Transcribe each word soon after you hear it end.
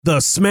The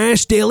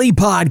Smash Daily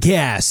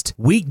Podcast.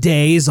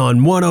 Weekdays on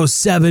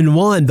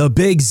 107.1 The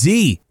Big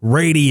Z.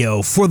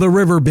 Radio for the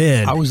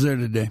Riverbend. I was there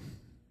today.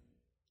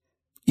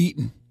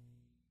 Eating.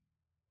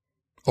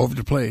 Over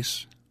the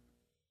place.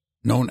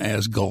 Known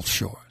as Gulf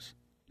Shores.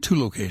 2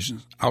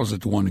 locations. I was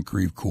at the one in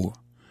Creve Coeur.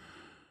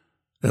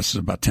 That's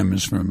about 10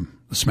 minutes from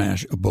the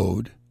Smash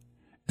abode.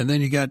 And then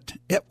you got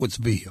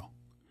Edwardsville.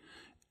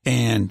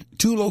 And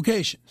 2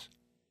 locations.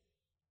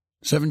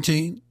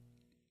 17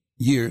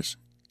 years.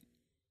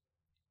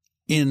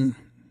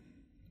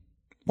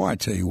 I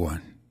tell you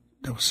what,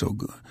 that was so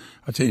good.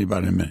 I'll tell you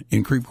about it in a minute.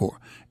 In Creve Coeur.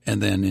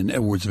 And then in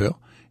Edwardsville,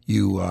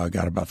 you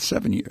got about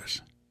 7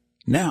 years.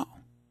 Now,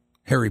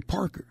 Harry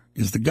Parker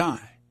is the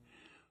guy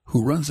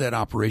who runs that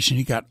operation.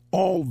 He got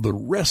all the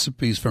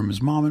recipes from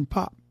his mom and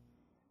pop.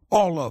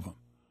 All of them.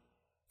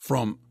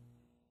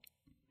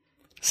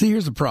 See,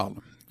 here's the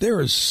problem.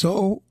 There is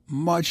so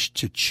much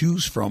to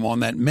choose from on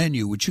that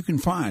menu, which you can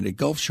find at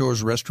Gulf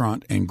Shores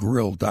Restaurant and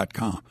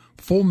Grill.com.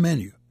 Full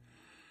menu.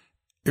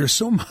 There's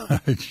so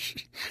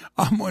much.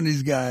 I'm one of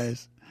these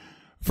guys.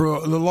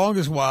 For the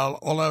longest while,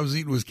 all I was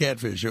eating was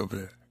catfish over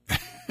there.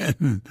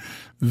 And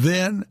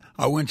then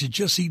I went to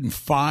just eating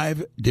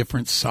 5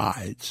 different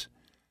sides.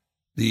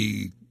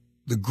 The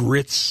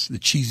grits, the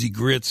cheesy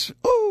grits.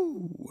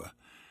 Ooh.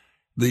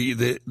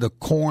 The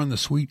corn, the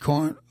sweet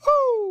corn.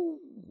 Ooh.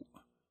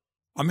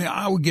 I mean,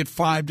 I would get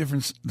 5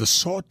 different. The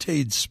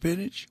sauteed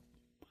spinach.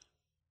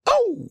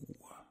 Oh.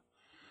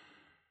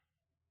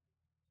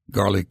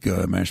 Garlic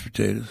mashed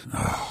potatoes.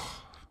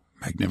 Oh,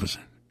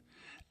 magnificent.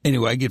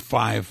 Anyway, I get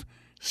 5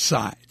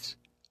 sides.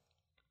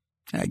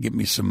 I give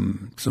me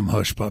some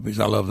hush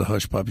puppies. I love the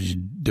hush puppies.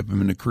 You dip them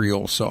in the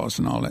Creole sauce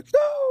and all that.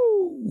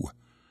 No!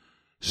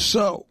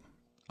 So,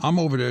 I'm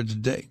over there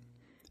today,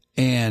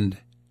 and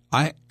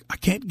I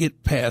can't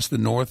get past the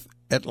North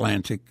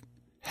Atlantic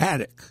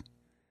haddock.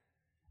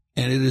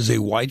 And it is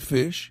a white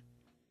fish.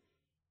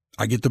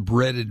 I get the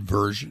breaded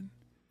version,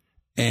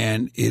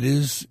 and it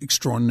is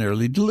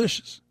extraordinarily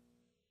delicious.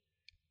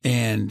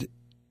 And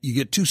you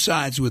get 2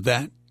 sides with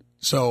that.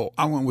 So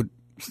I went with,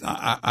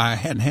 I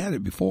hadn't had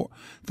it before.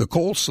 The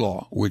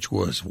coleslaw, which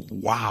was,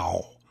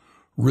 wow,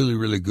 really,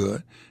 really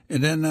good.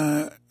 And then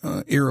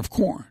ear of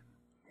corn,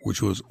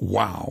 which was,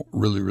 wow,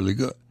 really, really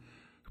good.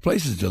 The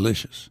place is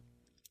delicious.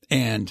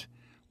 And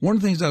one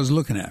of the things I was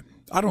looking at,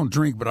 I don't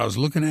drink, but I was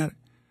looking at it.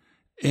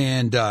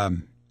 And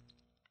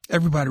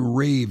everybody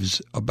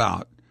raves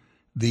about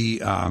the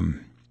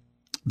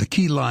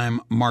key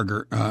lime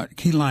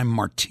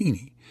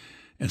martini.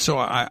 And so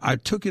I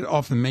took it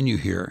off the menu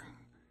here.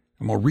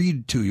 I'm going to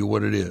read to you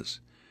what it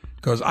is,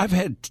 because I've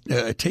had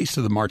a taste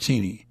of the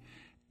martini,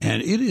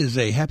 and it is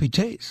a happy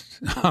taste.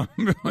 I'm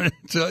going to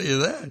tell you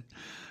that.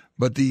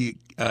 But the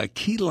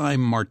key lime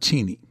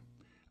martini,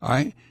 all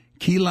right,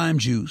 key lime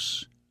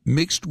juice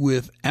mixed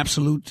with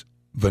absolute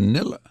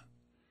vanilla,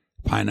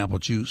 pineapple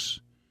juice,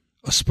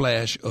 a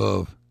splash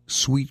of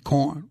sweet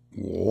corn.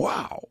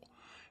 Wow.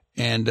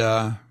 And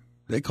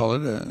they call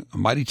it a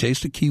mighty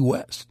taste of Key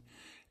West.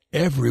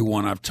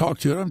 Everyone I've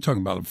talked to, and I'm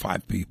talking about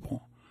 5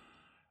 people,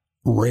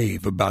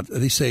 rave about,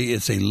 they say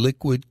it's a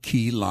liquid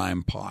key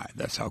lime pie.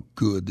 That's how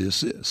good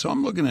this is. So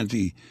I'm looking at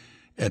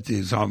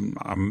this.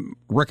 I'm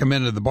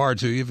recommending the bar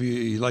to you if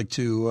you like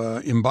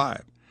to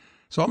imbibe.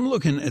 So I'm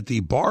looking at the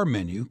bar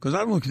menu, because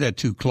I don't look at that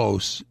too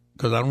close,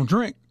 because I don't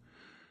drink.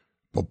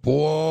 But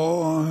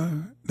boy,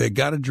 they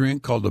got a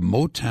drink called the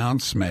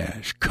Motown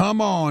Smash. Come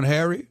on,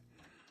 Harry.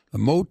 The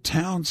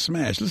Motown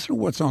Smash. Listen to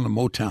what's on the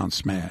Motown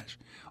Smash.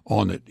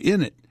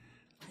 In it.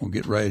 We'll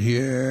get right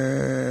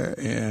here.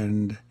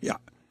 And, yeah.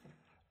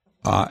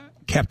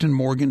 Captain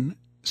Morgan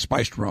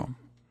spiced rum.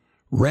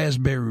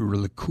 Raspberry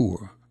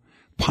liqueur.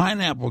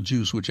 Pineapple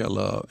juice, which I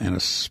love. And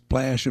a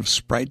splash of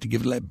Sprite to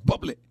give it that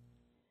bubbly.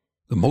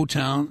 The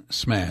Motown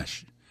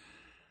Smash.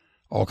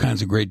 All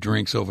kinds of great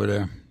drinks over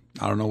there.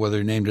 I don't know whether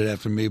they named it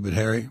after me, but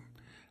Harry,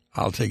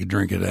 I'll take a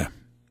drink of that.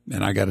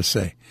 And I got to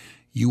say,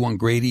 you want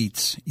great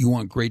eats, you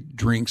want great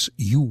drinks,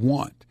 you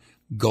want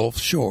Gulf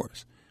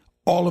Shores.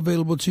 All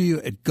available to you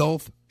at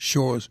Gulf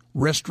Shores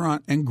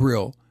Restaurant and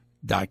Grill.com.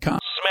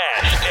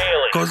 Smash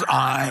Daily. Because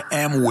I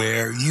am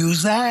where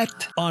you's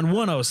at. On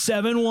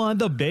 107.1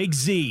 The Big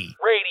Z.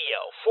 Radio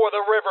for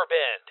the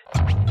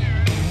Riverbend.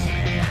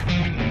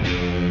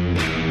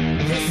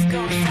 This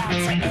goes out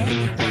to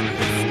everyone.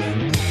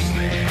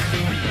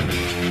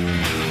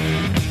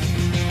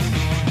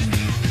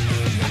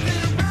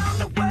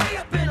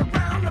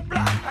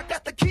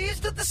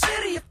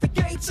 City if the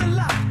gates are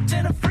locked,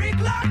 and a freak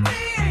like me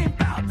ain't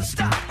about to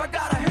stop. I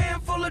got a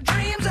handful of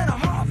dreams and a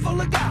heart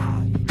full of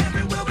God.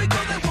 Everywhere we go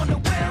they wonder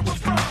where we're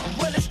from.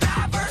 Well, it's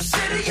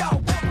diversity,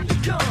 y'all welcome to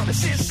come.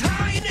 It's just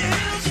high in the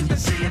hills, you can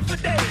see it for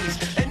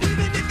days. And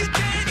even if you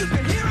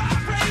can hear our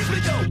praise. We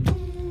go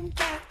boom,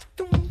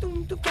 boom,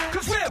 boom, boom,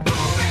 'cause we're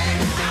boom.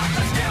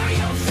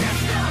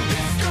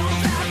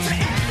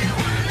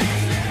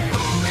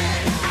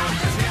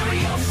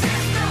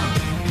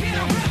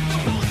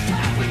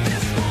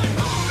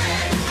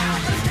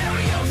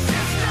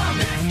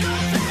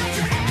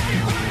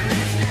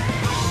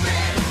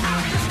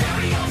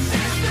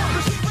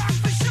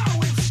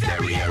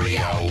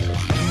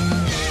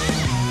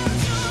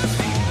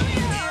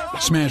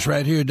 Smash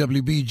right here,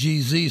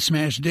 WBGZ,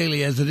 Smash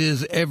Daily, as it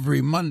is every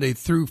Monday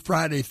through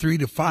Friday, 3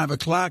 to 5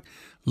 o'clock.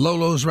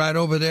 Lolo's right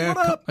over there.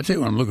 I tell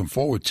you what I'm looking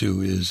forward to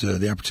is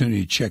the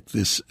opportunity to check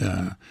this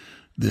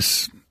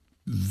this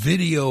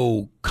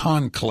video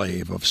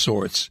conclave of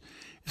sorts.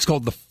 It's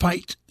called The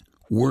Fight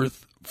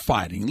Worth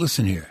Fighting.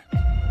 Listen here.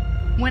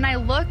 When I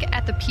look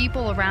at the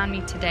people around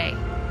me today,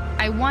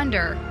 I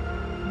wonder,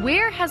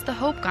 where has the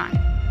hope gone?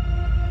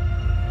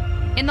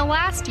 In the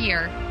last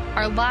year,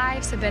 our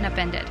lives have been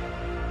upended.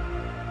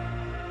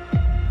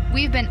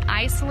 We've been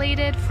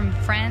isolated from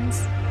friends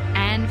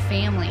and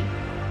family.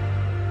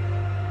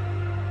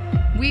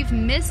 We've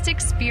missed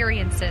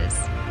experiences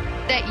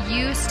that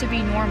used to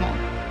be normal.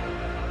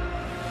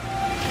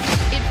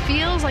 It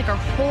feels like our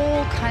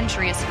whole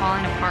country is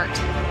falling apart.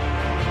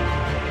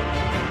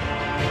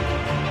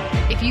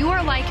 If you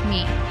are like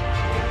me,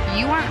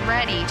 you aren't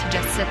ready to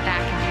just sit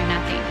back and do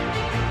nothing.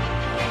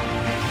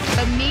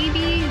 But maybe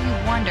you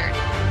wondered,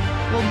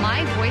 will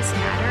my voice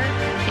matter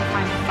if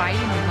I'm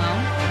fighting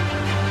alone?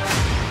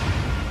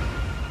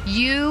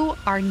 You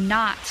are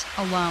not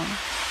alone.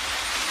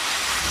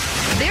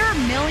 There are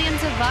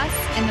millions of us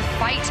in the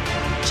fight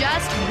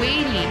just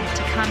waiting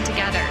to come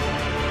together.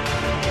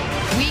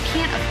 We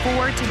can't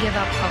afford to give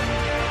up hope.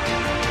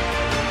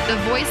 The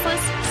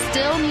voiceless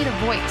still need a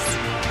voice.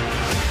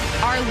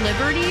 Our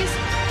liberties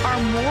are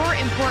more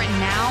important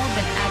now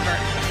than ever.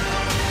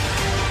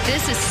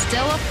 This is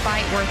still a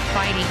fight worth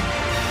fighting,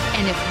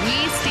 and if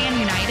we stand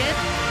united,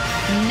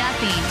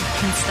 nothing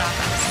can stop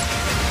us.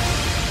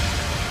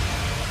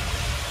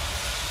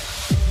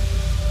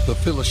 The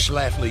Phyllis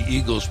Schlafly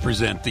Eagles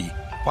present the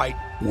Fight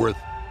Worth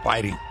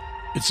Fighting.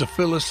 It's a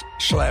Phyllis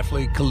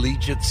Schlafly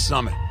Collegiate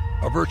Summit,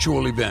 a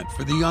virtual event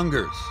for the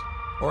youngers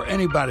or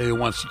anybody that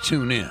wants to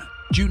tune in.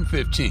 June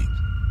 15th.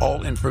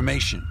 All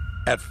information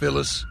at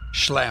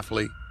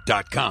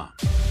phyllisschlafly.com.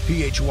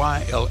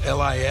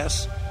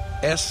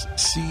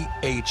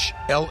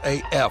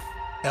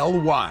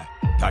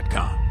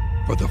 PhyllisSchlafly.com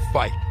for the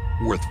fight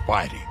worth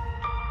fighting.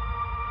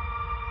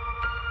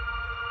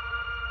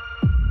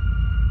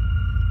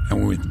 And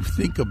when we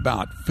think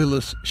about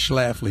Phyllis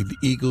Schlafly, the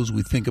Eagles,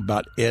 we think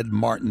about Ed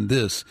Martin.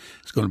 This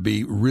is going to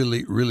be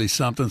really, really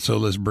something. So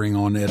let's bring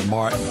on Ed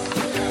Martin.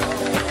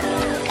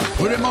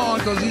 Put him on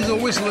because he's a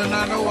whistler and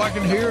I know I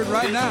can hear it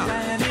right now.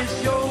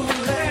 This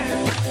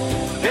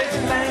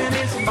land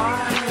is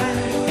my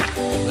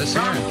land. Let's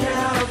hear From it.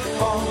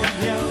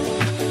 California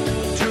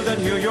to the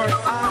New York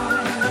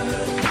Island,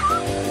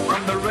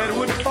 from the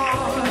Redwood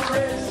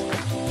Forest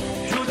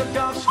to the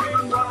Gulf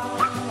Stream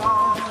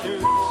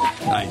waters.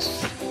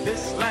 Nice.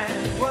 This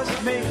land was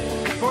made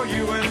for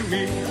you and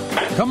me.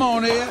 Come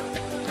on, Ed.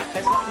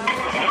 As long as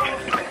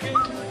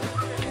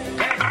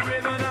that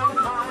ribbon of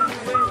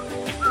highway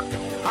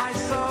I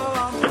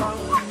saw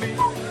above me,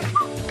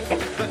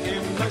 the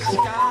endless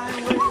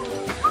skyway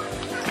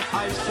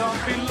I saw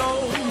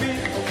below me,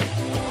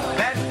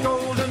 that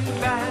golden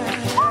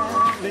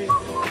valley.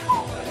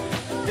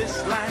 This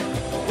land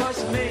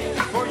was made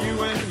for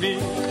you and me.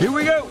 Here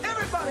we go.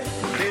 Everybody,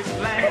 this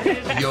land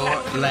is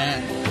Your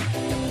land,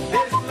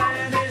 this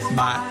land is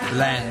my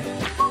land,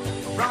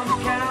 from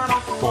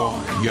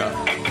California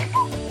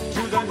for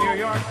to the New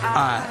York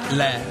Island,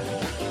 land,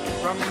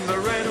 from the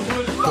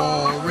Redwood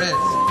forest,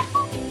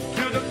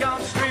 to the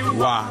Gulf Stream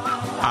water.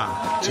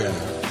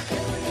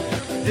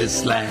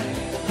 This land.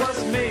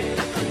 was made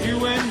for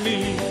you and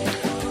me.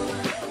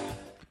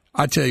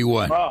 I tell you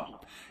what, Oh,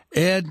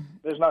 Ed,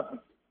 there's nothing.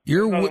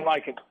 you're Nothing whi-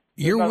 like it.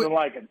 There's you're nothing whi-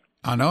 like it.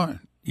 I know it.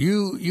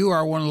 You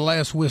are one of the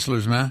last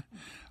whistlers, man.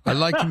 I'd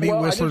like to meet Well,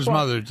 I Whistler's just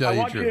want- mother, to tell I you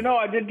want the you to truth. know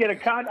I did get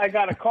I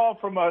got a call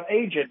from an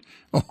agent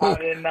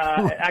in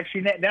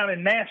actually down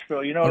in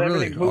Nashville. You know, Oh,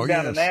 everything's really? moved Oh,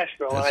 down yes. to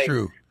Nashville. That's and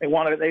true. They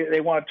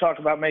want to talk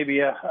about maybe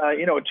a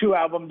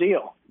 2-album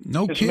deal.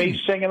 No Just kidding.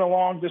 me singing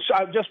along.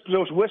 I just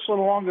whistling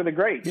along to the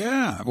greats.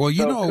 Yeah. Well,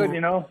 you So know, good, you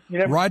know, you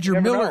never- Roger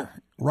you never Miller. know.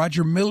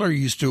 Roger Miller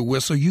used to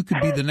whistle. You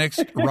could be the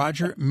next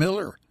Roger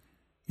Miller.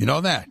 You know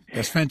that?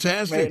 That's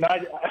fantastic. Man,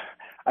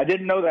 I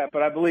didn't know that,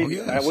 but I believe Oh, you.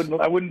 yes.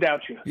 I wouldn't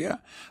doubt you. Yeah.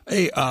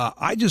 Hey,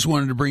 I just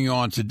wanted to bring you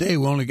on today.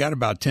 We only got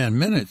about 10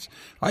 minutes.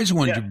 I just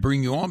wanted to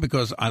bring you on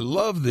because I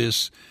love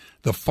this,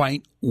 the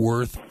Fight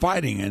Worth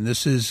Fighting. And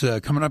this is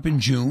coming up in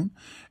June.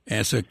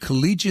 And it's a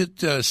collegiate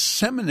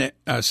summit.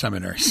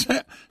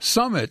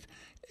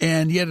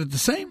 And yet at the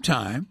same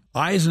time,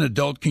 I as an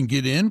adult can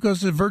get in because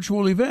it's a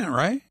virtual event,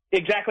 right?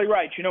 Exactly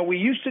right. You know, we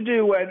used to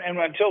do, and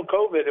until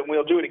COVID, and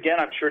we'll do it again,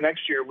 I'm sure,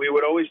 next year, we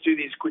would always do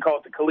these, we call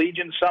it the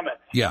Collegiate Summit.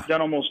 Yeah.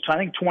 Done almost, I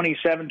think,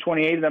 27,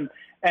 28 of them.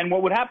 And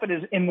what would happen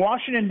is in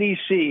Washington,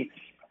 D.C.,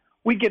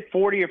 we'd get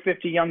 40 or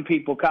 50 young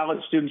people, college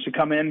students, to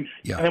come in,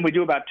 Yeah. and then we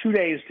do about 2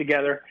 days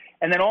together.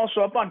 And then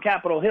also up on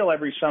Capitol Hill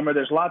every summer,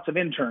 there's lots of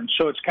interns.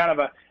 So it's kind of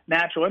a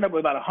natural, end up with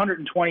about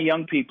 120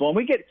 young people. And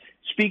we get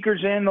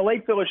speakers in. The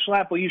late Phyllis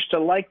Schlafly used to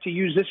like to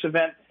use this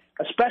event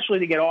especially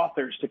to get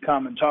authors to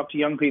come and talk to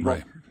young people.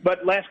 Right.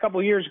 But last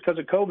couple of years, because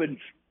of COVID,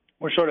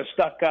 we're sort of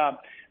stuck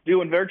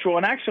doing virtual.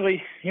 And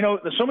actually,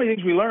 there's so many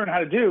things we learn how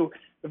to do.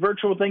 The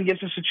virtual thing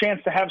gives us a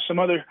chance to have some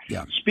other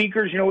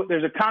speakers.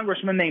 There's a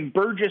congressman named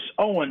Burgess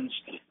Owens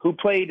who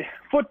played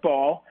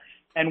football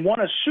and won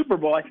a Super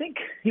Bowl. I think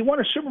he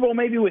won a Super Bowl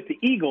maybe with the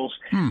Eagles.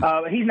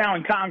 He's now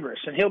in Congress,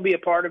 and he'll be a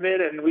part of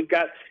it. And we've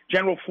got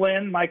General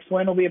Flynn, Mike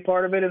Flynn will be a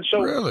part of it. And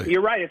so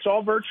You're right, it's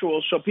all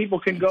virtual, so people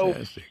can go.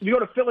 If you go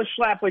to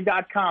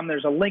phyllisschlafly.com,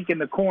 there's a link in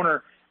the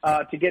corner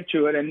to get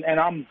to it, and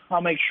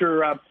I'll make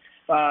sure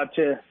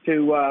to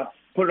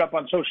put it up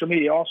on social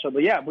media also.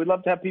 But, yeah, we'd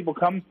love to have people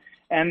come.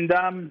 And,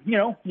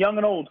 young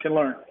and old can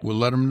learn. We'll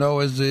let them know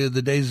as the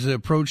days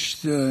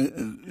approach.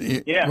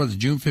 Was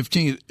June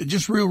 15th.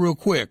 Just real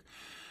quick.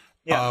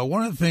 Yeah.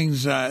 One of the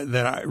things that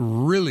I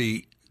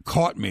really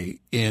caught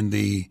me in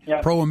the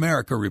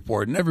Pro-America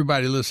report, and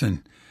everybody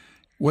listen,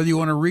 whether you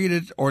want to read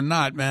it or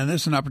not, man,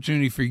 this is an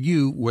opportunity for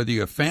you, whether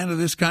you're a fan of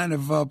this kind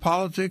of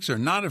politics or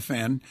not a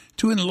fan,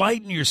 to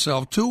enlighten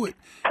yourself to it.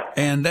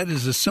 And that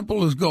is as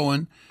simple as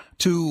going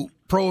to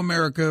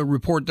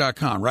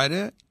proamericareport.com, right,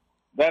 Ed?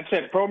 That's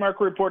it,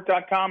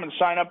 proamericareport.com, and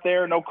sign up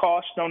there. No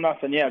cost, no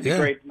nothing. Yeah, it'd be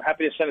great. I'm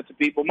happy to send it to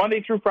people.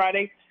 Monday through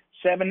Friday,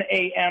 7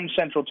 a.m.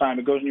 Central Time.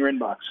 It goes in your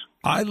inbox.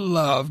 I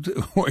loved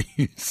what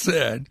you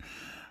said.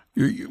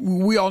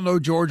 We all know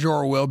George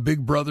Orwell,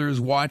 Big Brother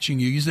is watching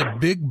you. You said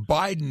Big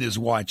Biden is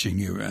watching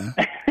you, man.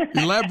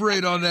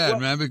 Elaborate on that,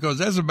 man, because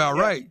that's about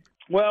right.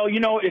 Well,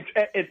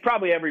 it's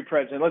probably every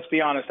president. Let's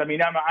be honest. I mean,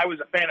 I was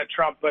a fan of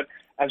Trump, but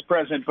as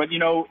president, but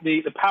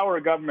the power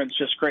of government's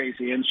just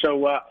crazy, and so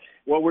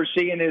what we're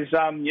seeing is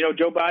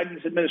Joe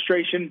Biden's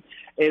administration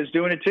is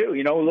doing it too.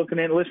 Looking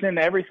and listening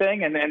to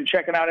everything and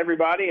checking out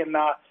everybody, and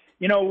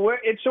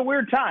it's a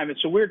weird time.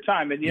 It's a weird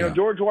time, and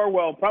George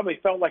Orwell probably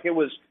felt like it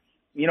was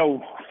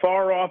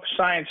far off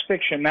science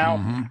fiction.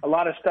 Now a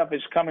lot of stuff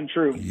is coming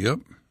true. Yep.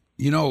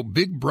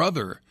 Big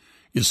Brother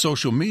is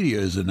social media,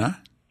 is it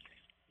not?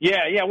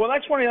 Yeah. Well,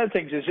 that's one of the other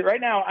things. Is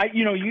right now,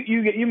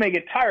 you may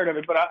get tired of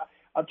it, but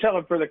I'll tell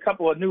it for the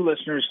couple of new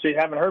listeners who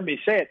haven't heard me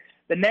say it.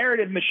 The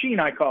narrative machine,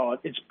 I call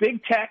it. It's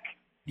big tech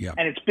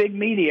and it's big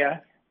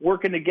media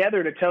working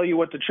together to tell you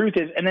what the truth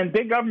is, and then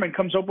big government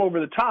comes up over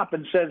the top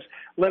and says,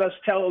 "Let us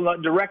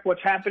direct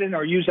what's happening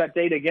or use that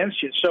data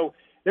against you." So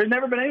there's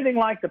never been anything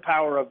like the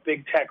power of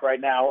big tech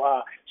right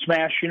now.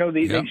 Smash,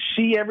 they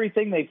see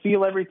everything, they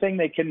feel everything,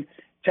 they can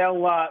tell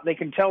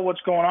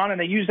what's going on, and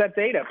they use that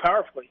data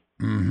powerfully.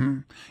 Mm-hmm.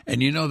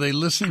 And they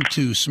listen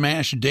to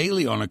Smash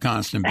daily on a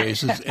constant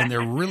basis, and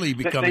they're really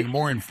becoming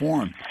more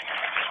informed.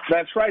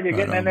 That's right. They're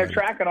getting and they're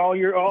tracking all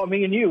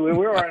me and you.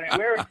 We're on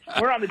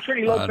the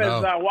Trini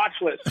Lopez watch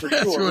list for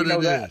That's sure. What we know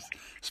it that. Is.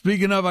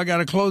 Speaking of, I got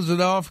to close it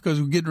off because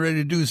we're getting ready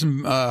to do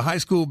some high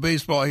school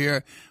baseball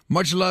here.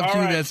 Much love to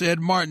you. That's Ed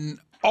Martin,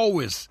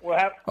 always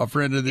a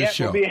friend of this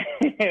show.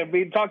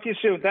 We'll talk to you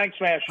soon. Thanks,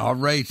 Smash. All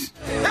right.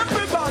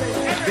 Everybody,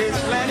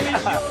 this land is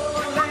your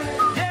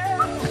land.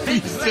 Yeah.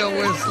 He's still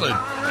whistling.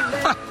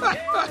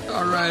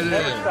 All right,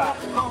 Ed.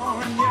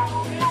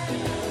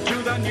 To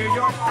the New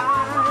York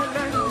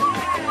Island,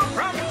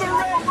 from the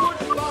redwood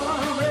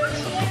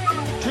forest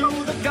to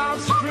the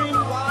Gulf Stream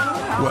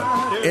water.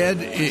 Well,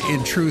 Ed,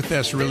 in truth,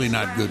 that's really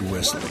not good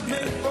whistling,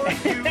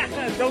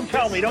 Ed. Don't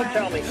tell me.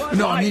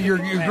 No, I mean, you're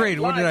great.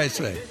 What did I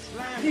say?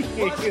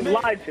 You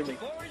lied to me.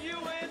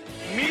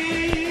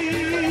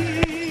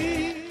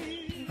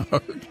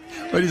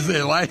 What did you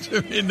say? Lied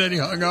to me, and then he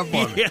hung up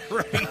on me. Yeah,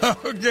 right.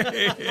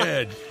 Okay,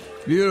 Ed.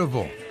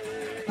 Beautiful.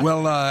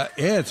 Well, Ed,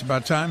 it's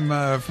about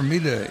time for me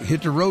to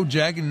hit the road,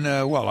 Jack, and,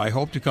 I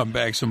hope to come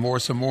back some more.